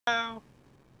I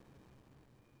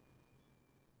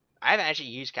haven't actually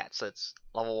used Cat Sits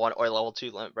level 1 or level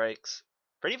 2 limit breaks.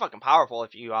 Pretty fucking powerful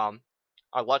if you are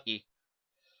lucky.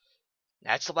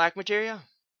 That's the black materia?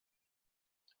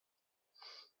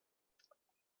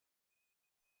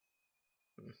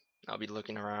 I'll be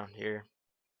looking around here.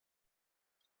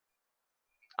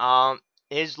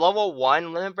 His level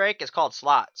 1 limit break is called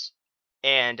slots.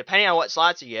 And depending on what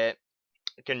slots you get,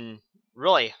 it can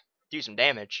really do some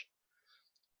damage.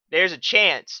 There's a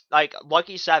chance, like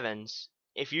lucky 7s,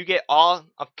 if you get all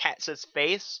of Katsit's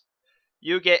face,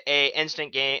 you get a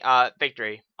instant game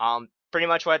victory. Pretty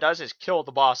much what it does is kill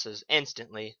the bosses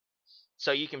instantly.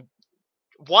 So you can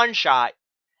one shot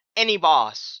any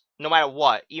boss, no matter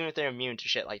what, even if they're immune to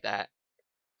shit like that.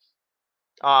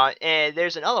 And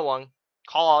there's another one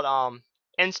called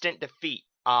instant defeat.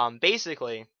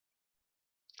 Basically,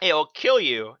 it'll kill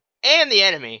you and the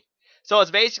enemy. So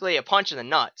it's basically a punch in the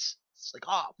nuts. It's like,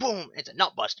 oh, boom, it's a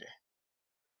nut buster.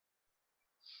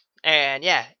 And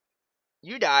yeah,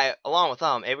 you die along with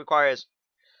them. It requires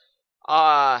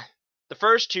the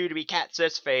first two to be Cat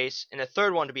Sith's face, and the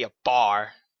third one to be a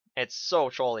bar. It's so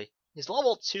trolly. His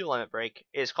level 2 limit break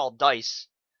is called Dice.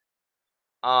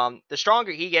 The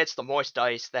stronger he gets, the more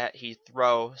dice that he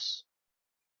throws.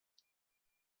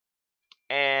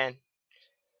 And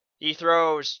he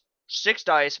throws 6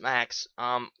 dice max.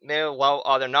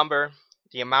 Their number,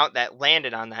 the amount that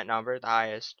landed on that number, the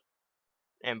highest,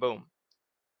 and boom.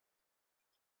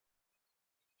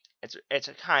 It's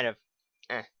a kind of,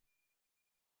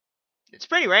 it's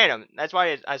pretty random. That's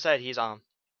why I said it's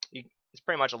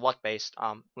pretty much a luck based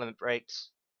limit breaks.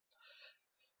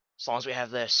 As long as we have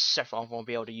this, Sephiroth won't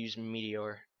be able to use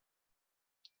Meteor.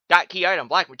 Got key item,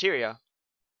 black materia.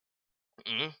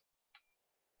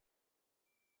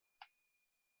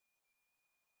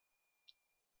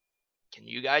 Can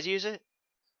you guys use it?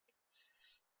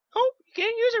 Oh, you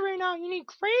can't use it right now. You need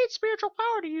great spiritual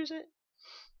power to use it.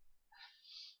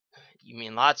 You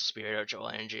mean lots of spiritual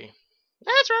energy.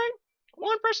 That's right.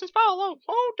 One person's power alone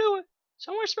won't do it.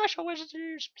 Somewhere special where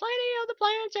there's plenty of the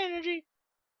planet's energy.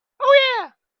 Oh yeah!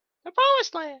 The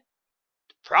Promised Land.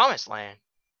 The Promised Land?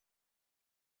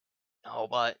 No,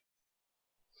 but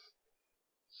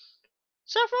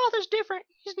Sephiroth is different.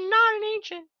 He's not an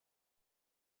ancient.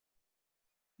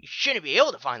 You shouldn't be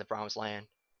able to find the Promised Land.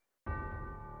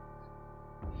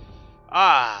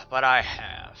 Ah, but I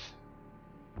have.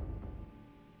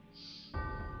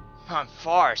 I'm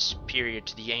far superior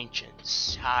to the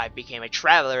ancients. I became a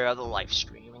traveler of the life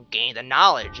stream and gained the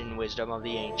knowledge and wisdom of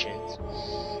the ancients.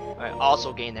 I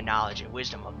also gained the knowledge and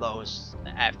wisdom of those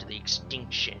after the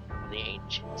extinction of the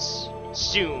ancients. And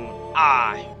soon,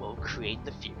 I will create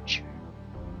the future.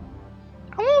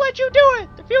 I won't let you do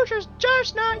it! The future's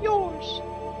just not yours!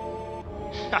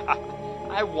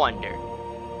 I wonder.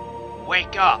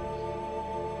 Wake up!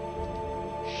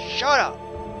 Shut up!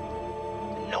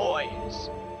 The noise!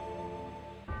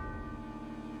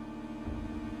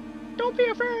 Don't be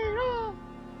afraid! Oh,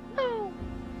 no!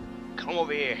 Come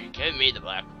over here. Give me the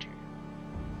black material.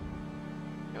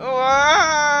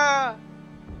 Ah!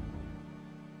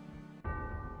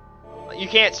 You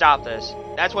can't stop this.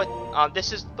 That's what.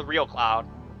 This is the real Cloud.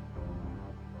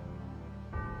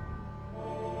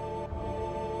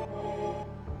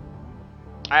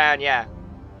 And yeah,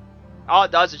 all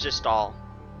it does is just stall.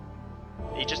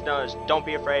 He just knows. Don't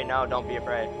be afraid. No, don't be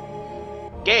afraid.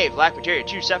 Gave black materia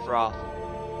to Sephiroth.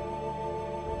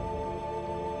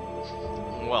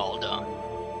 Well done.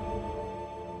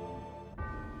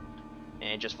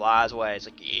 And it just flies away. It's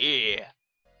like, yeah.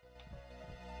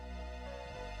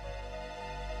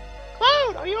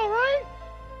 Cloud, are you alright?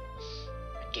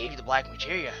 I gave you the black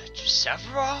materia to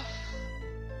Sephiroth?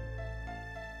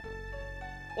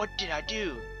 What did I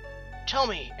do? Tell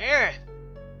me, Aerith.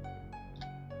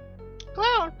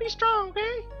 Cloud, be strong,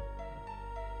 okay?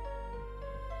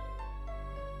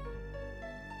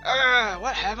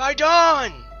 What have I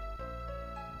done?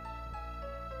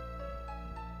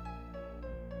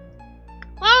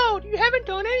 Cloud, you haven't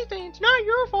done anything. It's not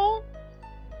your fault.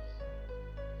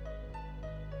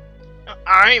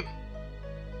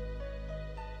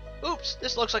 Oops,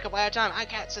 this looks like a bad time. I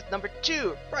got Sith number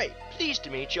 2. Right, pleased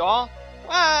to meet y'all.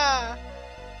 Ah!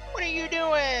 What are you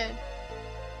doing?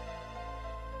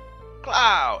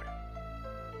 Cloud!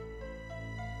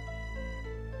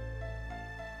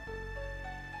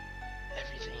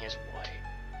 Everything is white.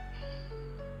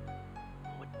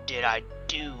 What did I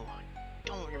do? I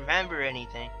don't remember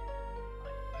anything.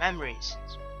 My memories.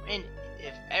 When,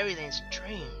 if everything's a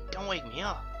dream, don't wake me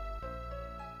up.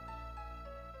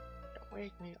 Don't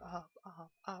wake me up,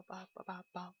 up.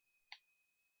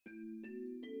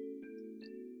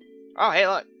 Oh, hey,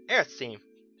 look. Aerith's team.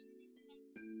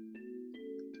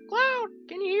 Cloud,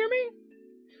 can you hear me?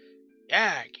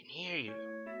 Yeah, I can hear you.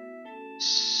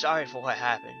 Sorry for what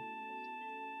happened.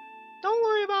 Don't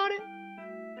worry about it.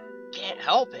 Can't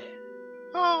help it.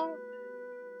 Oh.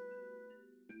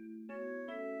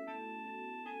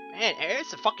 Man,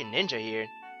 Aerith's a fucking ninja here.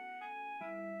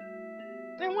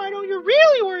 Then why don't you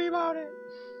really worry about it?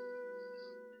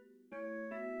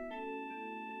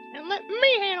 And let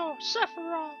me handle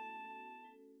Sephiroth.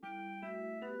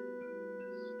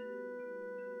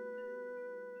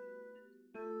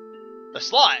 The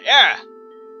slot, yeah.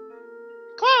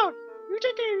 Cloud, you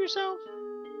take care of yourself.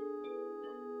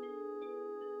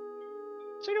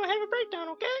 So you don't have a breakdown,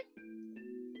 okay?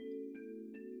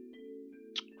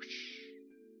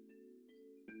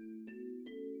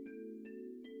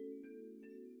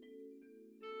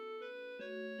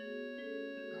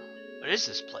 What is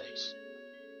this place?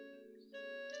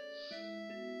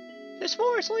 This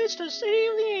forest leads to the city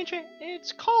of the ancient.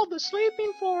 It's called the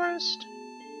Sleeping Forest.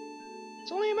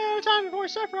 It's only a matter of time before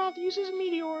Sephiroth uses a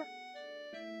meteor.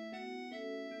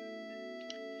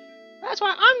 That's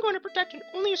why I'm going to protect it.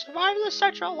 Only a survivalist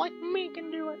Cetra like me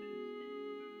can do it.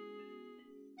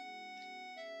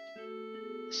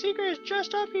 The secret is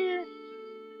just up here.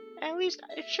 At least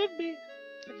it should be.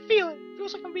 I feel it. It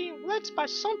feels like I'm being led by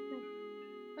something.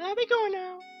 I'll be going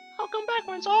now. I'll come back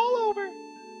when it's all over.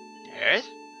 Aerith?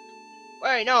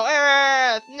 Wait, no,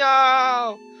 Aerith!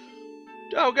 No!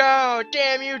 Don't go!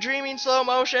 Damn you, dreaming slow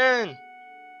motion!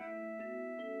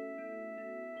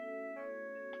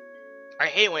 I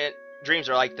hate when dreams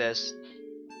are like this.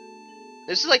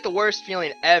 This is like the worst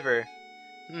feeling ever.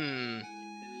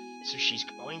 So she's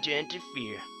going to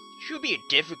interfere. She would be a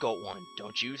difficult one,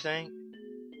 don't you think?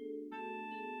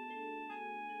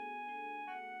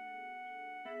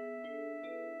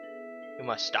 We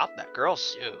must stop that girl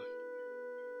soon.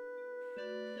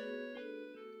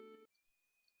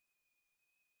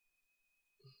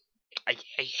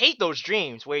 I hate those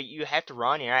dreams where you have to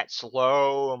run and you're at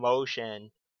slow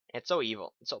motion. It's so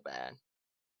evil. It's so bad.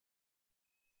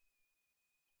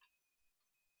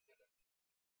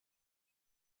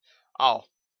 Oh,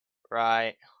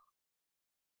 right.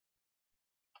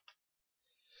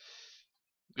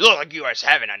 You look like you are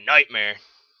having a nightmare.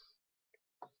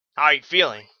 How are you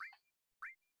feeling?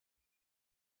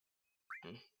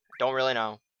 Don't really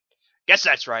know. Guess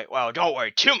that's right. Well, don't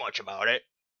worry too much about it.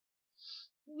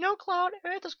 No, Cloud.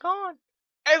 Aerith is gone.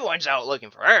 Everyone's out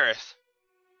looking for Aerith.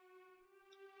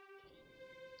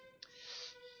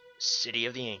 City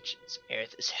of the Ancients.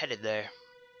 Aerith is headed there.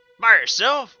 By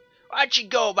herself? Why'd she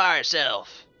go by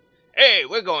herself? Hey,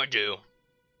 we're going to.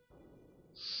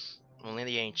 Only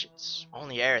the Ancients.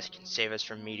 Only Aerith can save us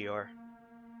from Meteor.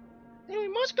 Then we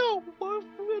must go. What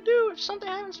will we do if something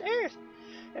happens to Aerith?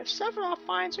 If Sephiroth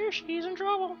finds her, she's in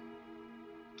trouble.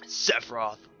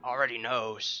 Sephiroth already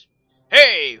knows.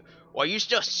 Hey, why are you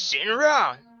still sitting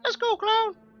around? Let's go,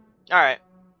 Cloud. Alright.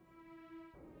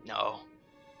 No.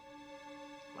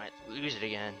 Might lose it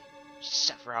again.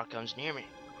 Sephiroth comes near me.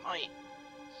 Might.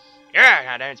 Yeah,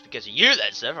 goddamn, it's because of you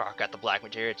that Sephiroth got the black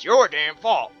material. It's your damn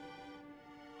fault.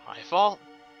 My fault?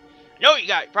 I know you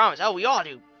got problems. Hell, we all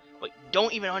do. But you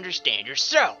don't even understand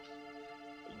yourself.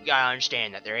 You gotta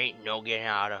understand that there ain't no getting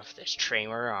out of this train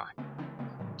we're on.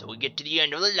 Till we get to the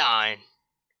end of the line.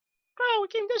 Oh, we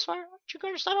came this far. Aren't you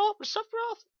gonna start off with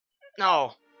Sephiroth?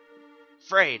 No.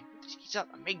 Afraid. If he's up,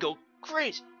 I may go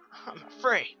crazy. I'm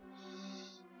afraid.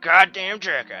 Goddamn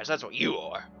jackass, that's what you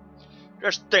are.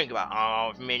 Just think about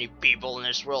how many people in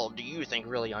this world do you think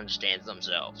really understands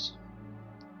themselves?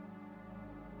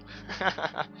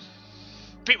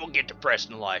 People get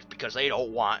depressed in life because they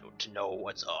don't want to know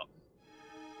what's up.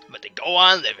 But they go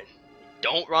on living. They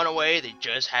don't run away, they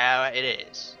just how it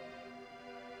is.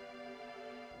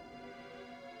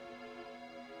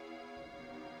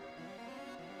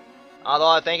 Although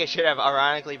I think it should have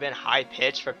ironically been high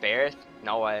pitched for Barrett.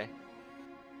 No way.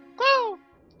 Cloud!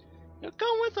 You'll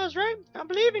come with us, right? I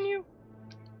believe in you.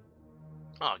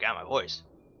 Oh, I got my voice.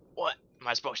 What am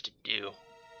I supposed to do?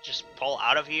 Just pull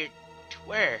out of here? To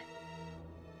where?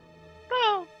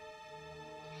 Cloud!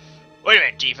 Wait a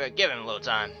minute, Tifa. Give him a little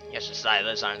time. He has to decide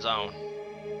this on his own.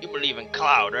 You believe in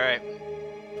Cloud, right?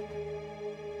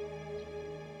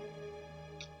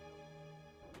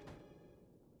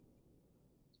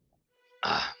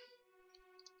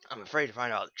 I'm afraid to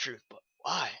find out the truth, but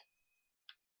why?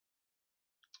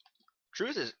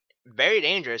 Truth is very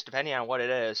dangerous depending on what it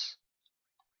is.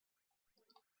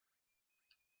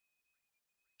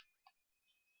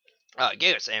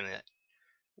 Giga's Amulet.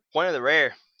 One of the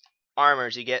rare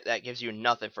armors you get that gives you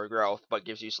nothing for growth, but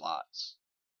gives you slots.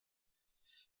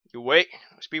 You wait.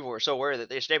 Those people were so worried that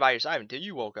they stayed by your side until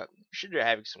you woke up. You should have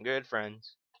having some good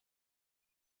friends.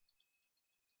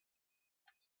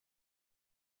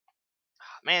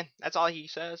 Man, that's all he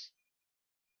says.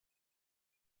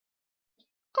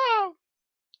 Go.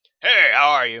 Hey, how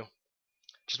are you?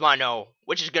 Just want to know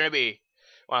which is gonna be.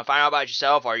 Want to find out about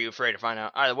yourself, or are you afraid to find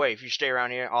out? Either way, if you stay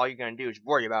around here, all you're gonna do is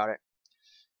worry about it.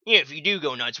 Yeah, if you do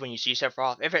go nuts when you see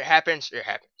Sephiroth, if it happens, it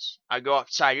happens. I go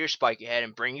outside your spiky head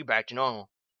and bring you back to normal.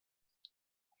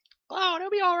 Oh, it'll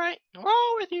be alright. We're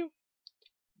all with you.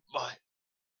 But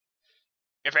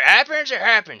if it happens, it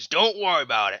happens. Don't worry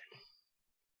about it.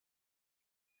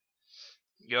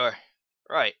 You're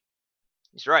right.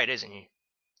 He's right, isn't he?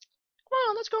 Come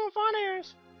on, let's go and find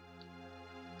Ares.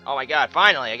 Oh my god,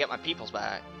 finally, I get my peoples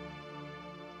back.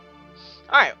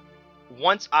 Alright,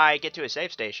 once I get to a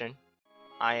save station,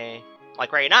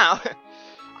 like right now,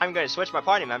 I'm going to switch my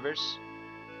party members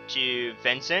to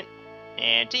Vincent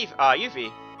and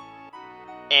Yuffie.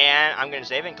 And I'm going to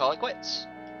save and call it quits.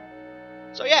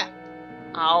 So yeah,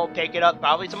 I'll pick it up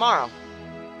probably tomorrow.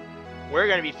 We're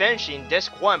going to be finishing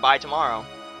Disc 1 by tomorrow.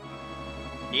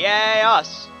 Yay,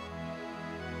 us!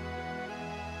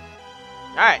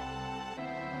 Alright.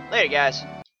 Later, guys.